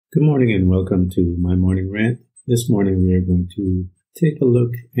Good morning and welcome to my morning rant. This morning we are going to take a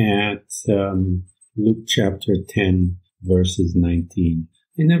look at Luke chapter 10 verses 19.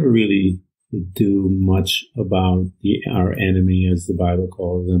 I never really do much about our enemy, as the Bible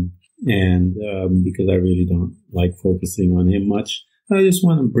calls him, and because I really don't like focusing on him much, I just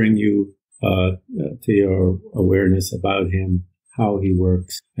want to bring you to your awareness about him, how he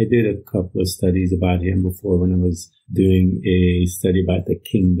works. I did a couple of studies about him before when I was doing a study about the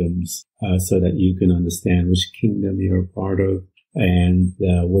kingdoms, so that you can understand which kingdom you're a part of and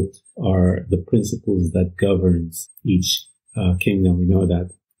what are the principles that governs each kingdom. We know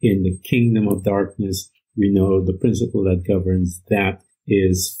that in the kingdom of darkness, we know the principle that governs that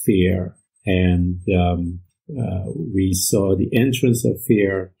is fear. And we saw the entrance of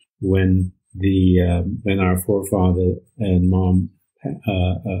fear when our forefather and mom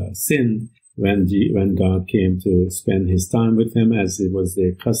sinned, when God came to spend his time with them, as it was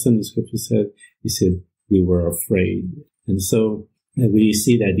their custom. The scripture said, he said, we were afraid. And so we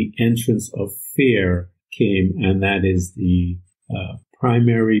see that the entrance of fear came, and that is the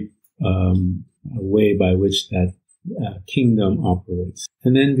primary way by which that kingdom operates.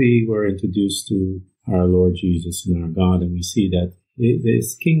 And then we were introduced to our Lord Jesus and our God, and we see that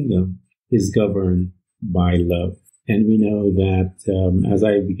this kingdom is governed by love. And we know that as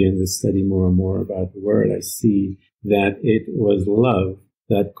I begin to study more and more about the Word, I see that it was love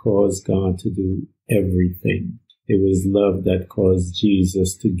that caused God to do everything. It was love that caused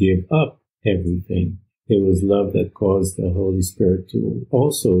Jesus to give up everything. It was love that caused the Holy Spirit to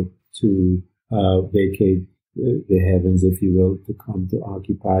also to vacate the heavens, if you will, to come to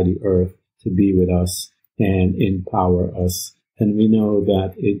occupy the earth, to be with us and empower us. And we know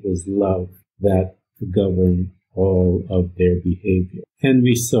that it was love that governed all of their behavior. And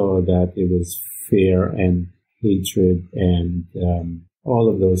we saw that it was fear and hatred and all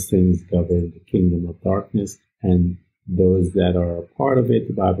of those things govern the kingdom of darkness. And those that are a part of it,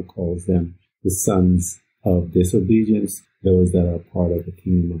 the Bible calls them the sons of disobedience. Those that are part of the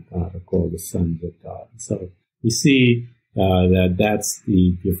kingdom of God are called the sons of God. So we see that that's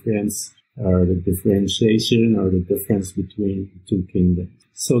the difference, or the differentiation, or the difference between the two kingdoms.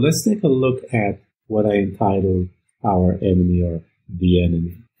 So let's take a look at what I entitled our enemy, or the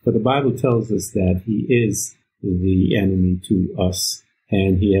enemy. But the Bible tells us that he is the enemy to us,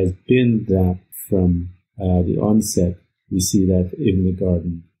 and he has been that from the onset. We see that in the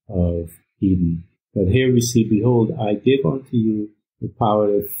Garden of Eden. But here we see, behold, I give unto you the power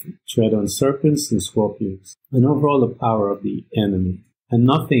to tread on serpents and scorpions, and over all the power of the enemy, and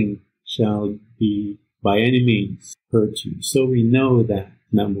nothing shall be by any means hurt you. So we know that,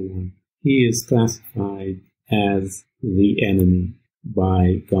 number one, he is classified as the enemy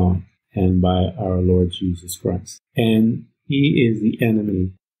by God and by our Lord Jesus Christ. And he is the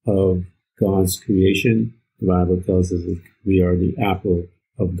enemy of God's creation. The Bible tells us that we are the apple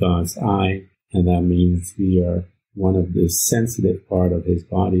of God's eye, and that means we are one of the sensitive part of his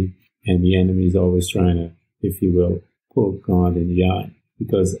body. And the enemy is always trying to, if you will, poke God in the eye,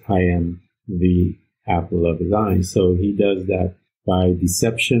 because I am the apple of his eye. So he does that by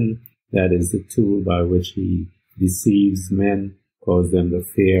deception. That is the tool by which he deceives men, causes them to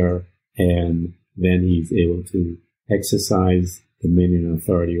fear, and then he's able to exercise dominion and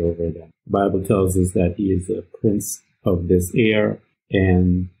authority over them. The Bible tells us that he is the prince of this air,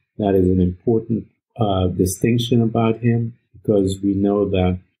 and that is an important distinction about him, because we know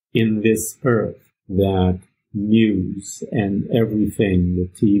that in this earth, that news and everything, the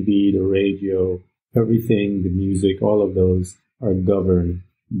TV, the radio, everything, the music, all of those are governed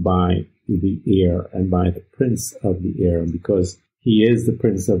by the air and by the prince of the air. And because he is the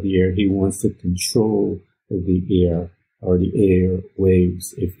prince of the air, he wants to control the air, or the air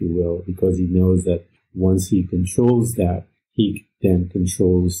waves, if you will, because he knows that once he controls that, he then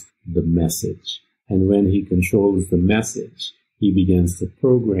controls the message. And when he controls the message, he begins to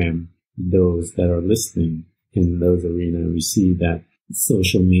program those that are listening in those arenas. And we see that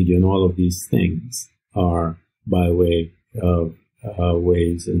social media and all of these things are by way of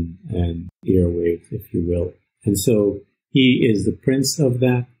waves and airwaves, if you will. And so he is the prince of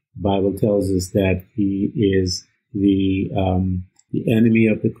that. The Bible tells us that he is the enemy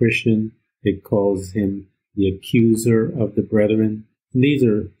of the Christian. It calls him the accuser of the brethren. And these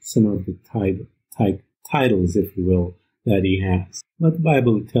are some of the titles, if you will, that he has. But the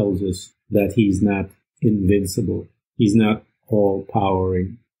Bible tells us that he's not invincible. He's not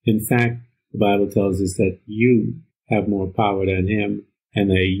all-powering. In fact, the Bible tells us that you have more power than him, and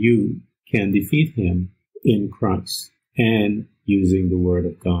that you can defeat him in Christ and using the Word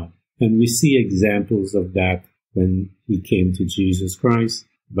of God. And we see examples of that when he came to Jesus Christ.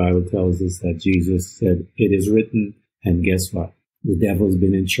 The Bible tells us that Jesus said, "It is written," and guess what? The devil's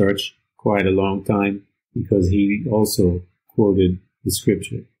been in church quite a long time because he also quoted the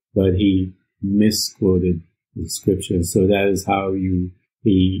scripture, but he misquoted the scripture. So that is how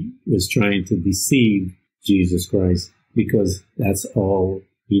he was trying to deceive Jesus Christ, because that's all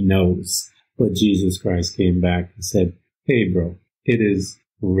he knows. But Jesus Christ came back and said, "Hey, bro, it is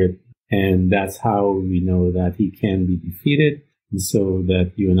written." And that's how we know that he can be defeated, and so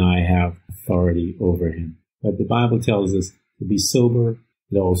that you and I have authority over him. But the Bible tells us to be sober.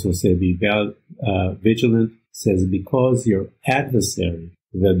 It also says be vigilant. It says because your adversary,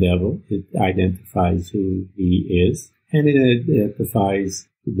 the devil, it identifies who he is, and it identifies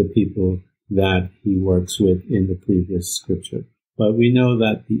the people that he works with in the previous scripture. But we know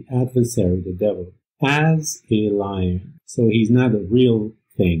that the adversary, the devil, as a lion, so he's not a real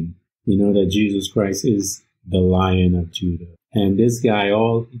thing. We know that Jesus Christ is the Lion of Judah. And this guy,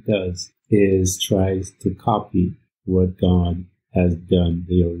 all he does is tries to copy what God has done,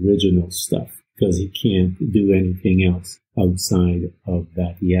 the original stuff, because he can't do anything else outside of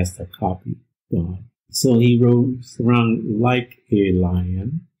that. He has to copy God. So he roams around like a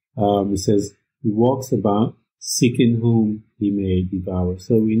lion. It says he walks about seeking whom he may devour.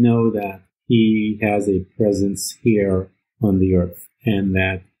 So we know that he has a presence here on the earth, and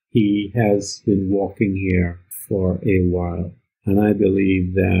that he has been walking here for a while. And I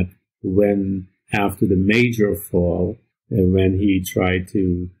believe that when, after the major fall, when he tried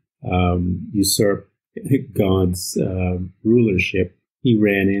to usurp God's rulership, he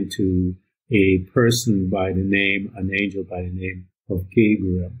ran into a person by the name, an angel by the name of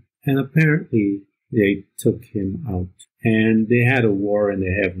Gabriel. And apparently they took him out. And they had a war in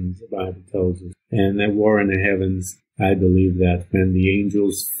the heavens, the Bible tells us. And that war in the heavens, I believe that when the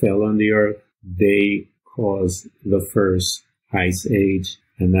angels fell on the earth, they caused the first ice age.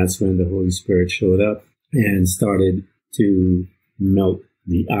 And that's when the Holy Spirit showed up and started to melt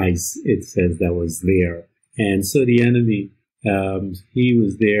the ice, it says, that was there. And so the enemy, he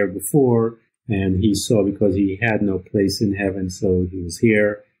was there before, and he saw, because he had no place in heaven, so he was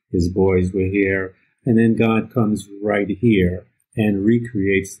here, his boys were here, and then God comes right here and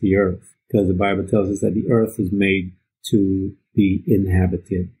recreates the earth, because the Bible tells us that the earth is made to be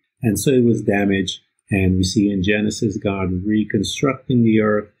inhabited. And so it was damaged, and we see in Genesis God reconstructing the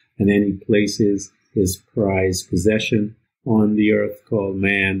earth, and then he places his prized possession on the earth called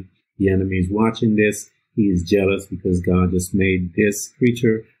man. The enemy is watching this. He is jealous because God just made this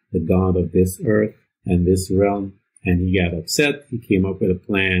creature the god of this earth and this realm, and he got upset. He came up with a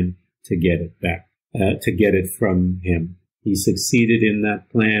plan to get it back, to get it from him. He succeeded in that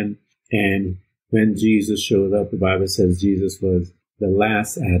plan, and when Jesus showed up, the Bible says Jesus was the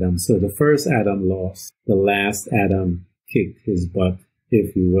last Adam. So the first Adam lost. The last Adam kicked his butt,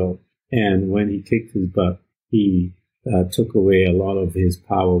 if you will. And when he kicked his butt, he took away a lot of his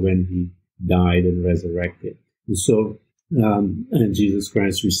power when he died and resurrected. And so, and Jesus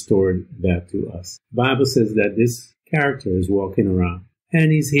Christ restored that to us. The Bible says that this character is walking around.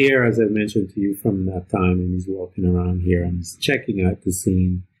 And he's here, as I mentioned to you, from that time, and he's walking around here and he's checking out the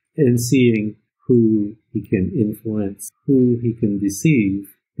scene and seeing who he can influence, who he can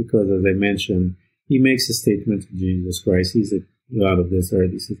deceive, because, as I mentioned, he makes a statement to Jesus Christ. He's a God of this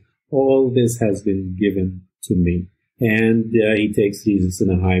earth. He says, all this has been given to me. And he takes Jesus in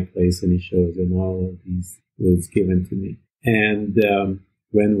a high place and he shows him all of these was given to me. And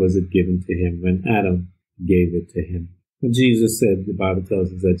when was it given to him? When Adam gave it to him. And Jesus said, the Bible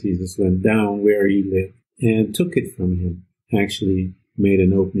tells us that Jesus went down where he lived and took it from him. Actually made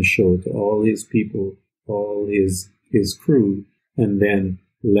an open show to all his people, all his crew, and then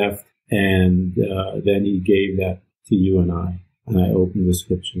left. And then he gave that to you and I. And I opened the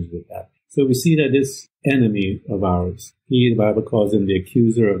scriptures with that. So we see that this enemy of ours, the Bible calls him the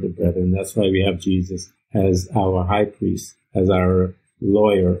accuser of the brethren. That's why we have Jesus as our high priest, as our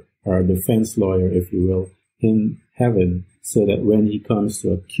lawyer, our defense lawyer, if you will, in heaven, so that when he comes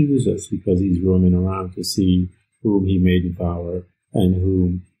to accuse us, because he's roaming around to see whom he may devour and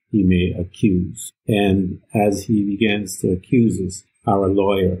whom he may accuse. And as he begins to accuse us, our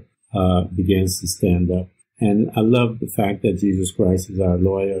lawyer begins to stand up. And I love the fact that Jesus Christ is our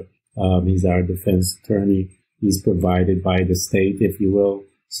lawyer. He's our defense attorney. He's provided by the state, if you will.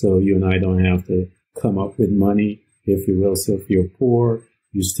 So you and I don't have to come up with money, if you will. So if you're poor,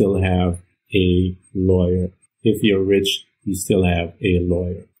 you still have a lawyer. If you're rich, you still have a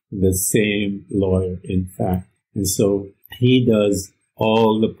lawyer. The same lawyer, in fact. And so he does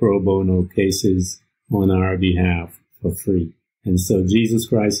all the pro bono cases on our behalf for free. And so Jesus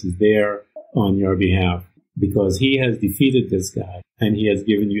Christ is there on your behalf, because he has defeated this guy and he has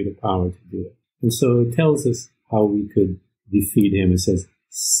given you the power to do it. And so it tells us how we could defeat him. It says,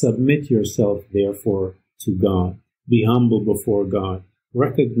 submit yourself, therefore, to God. Be humble before God.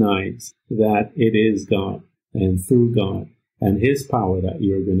 Recognize that it is God and through God and his power that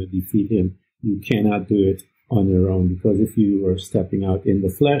you're going to defeat him. You cannot do it on your own, because if you are stepping out in the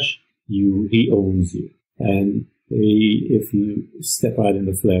flesh, he owns you. And if you step out in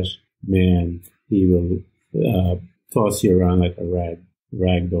the flesh, man, he will toss you around like a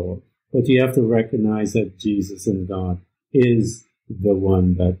rag doll. But you have to recognize that Jesus and God is the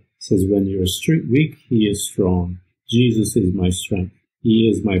one that says, when you're weak, he is strong. Jesus is my strength. He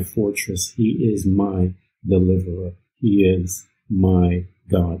is my fortress. He is my deliverer. He is my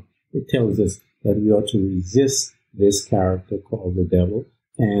God. It tells us that we ought to resist this character called the devil,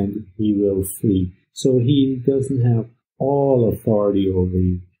 and he will flee. So he doesn't have all authority over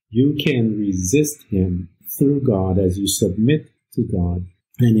you. You can resist him through God as you submit to God.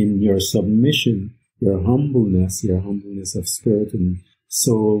 And in your submission, your humbleness of spirit and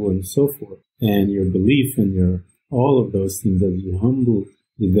soul and so forth, and your belief and all of those things, as you humble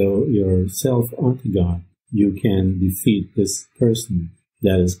yourself unto God, you can defeat this person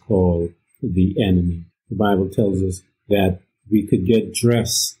that is called the enemy. The Bible tells us that we could get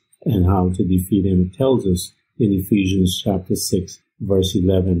dressed and how to defeat him. It tells us in Ephesians chapter 6, verse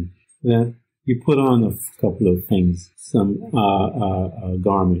 11, that you put on a couple of things, some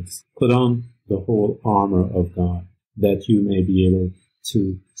garments. Put on the whole armor of God, that you may be able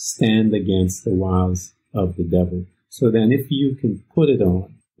to stand against the wiles of the devil. So then if you can put it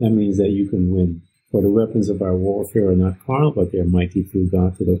on, that means that you can win. For the weapons of our warfare are not carnal, but they're mighty through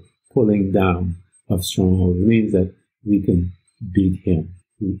God to the pulling down of strongholds. It means that we can beat him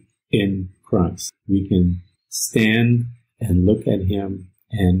in Christ. We can stand and look at him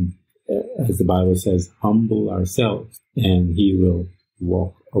and, as the Bible says, humble ourselves, and he will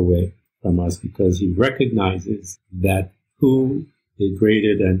walk away from us, because he recognizes that who is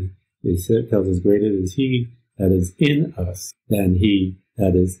greater than, it tells us, greater is he that is in us than he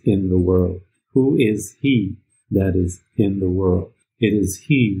that is in the world. Who is he that is in the world? It is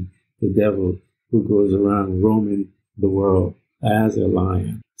he, the devil, who goes around roaming the world as a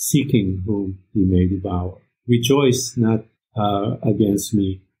lion, seeking whom he may devour. Rejoice not against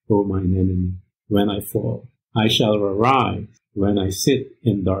me, O mine enemy, when I fall. I shall arise when I sit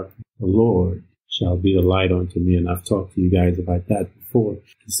in darkness. The Lord shall be a light unto me. And I've talked to you guys about that before.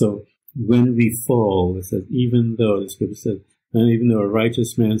 So when we fall, it says, even though, the scripture says, and even though a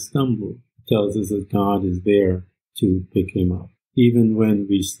righteous man stumble, it tells us that God is there to pick him up. Even when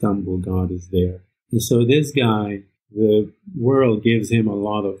we stumble, God is there. And so this guy, the world gives him a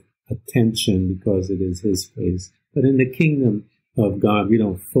lot of attention because it is his place. But in the kingdom of God, we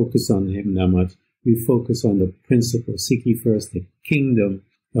don't focus on him that much. We focus on the principle. Seek ye first the kingdom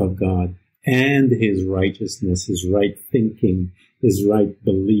of God and his righteousness, his right thinking, his right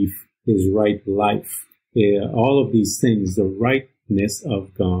belief, his right life. All of these things, the rightness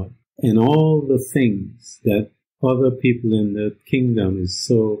of God, and all the things that other people in the kingdom is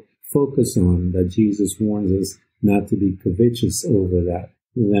so focused on, that Jesus warns us not to be covetous over that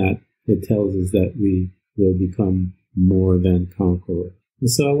it tells us that we will become more than conqueror. And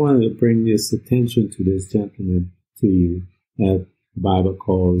so I wanted to bring this attention to this gentleman to you that the Bible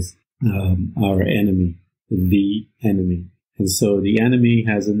calls our enemy, the enemy. And so the enemy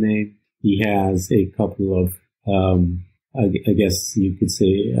has a name. He has a couple of, I guess you could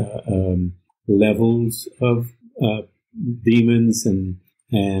say, levels of demons and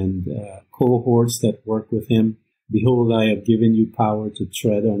cohorts that work with him. Behold, I have given you power to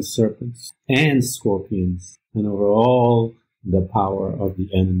tread on serpents and scorpions, and over all the power of the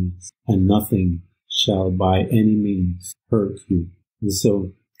enemies, and nothing shall by any means hurt you. And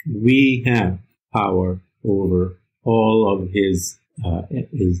so we have power over all of his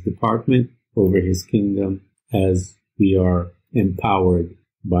department, over his kingdom, as we are empowered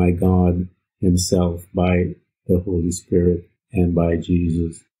by God himself, by the Holy Spirit, and by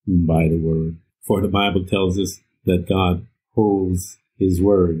Jesus, and by the Word. For the Bible tells us that God holds his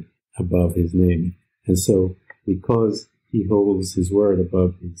word above his name. And so because he holds his word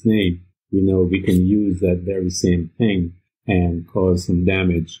above his name, we know we can use that very same thing and cause some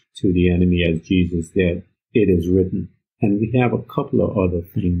damage to the enemy, as Jesus did. It is written. And we have a couple of other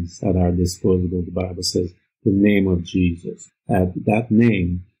things at our disposal. The Bible says the name of Jesus. At that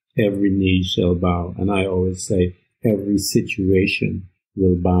name, every knee shall bow. And I always say every situation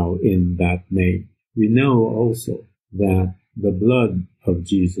will bow in that name. We know also that the blood of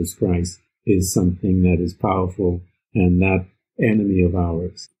Jesus Christ is something that is powerful, and that enemy of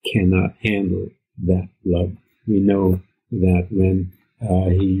ours cannot handle that blood. We know that when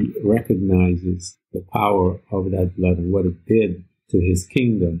he recognizes the power of that blood and what it did to his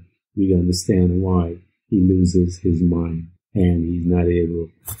kingdom, we understand why he loses his mind and he's not able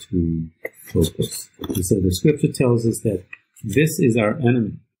to focus. And so the scripture tells us that this is our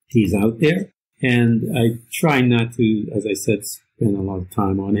enemy. He's out there, and I try not to, as I said, spend a lot of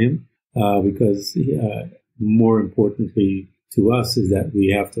time on him because more importantly to us is that we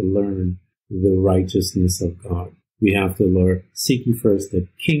have to learn the righteousness of God. We have to learn, seek ye first the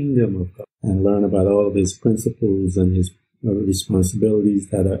kingdom of God and learn about all of his principles and his responsibilities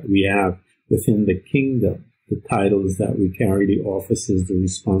that we have within the kingdom, the titles that we carry, the offices, the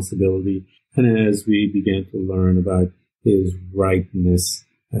responsibility. And as we begin to learn about his rightness,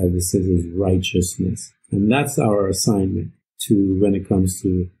 this is his righteousness. And that's our assignment when it comes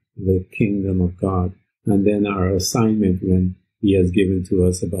to the kingdom of God. And then our assignment when he has given to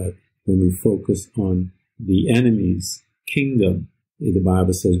us about when we focus on the enemy's kingdom, the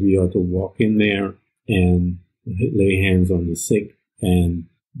Bible says we ought to walk in there and lay hands on the sick and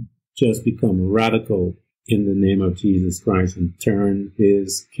just become radical in the name of Jesus Christ and turn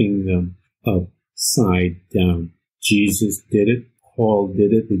his kingdom upside down. Jesus did it. Paul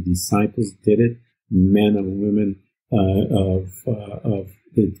did it. The disciples did it. Men and women of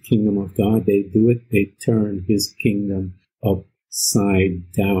the kingdom of God, they do it. They turn his kingdom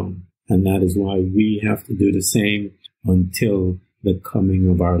upside down. And that is why we have to do the same until the coming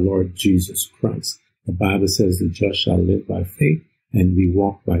of our Lord Jesus Christ. The Bible says the just shall live by faith, and we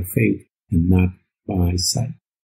walk by faith and not by sight.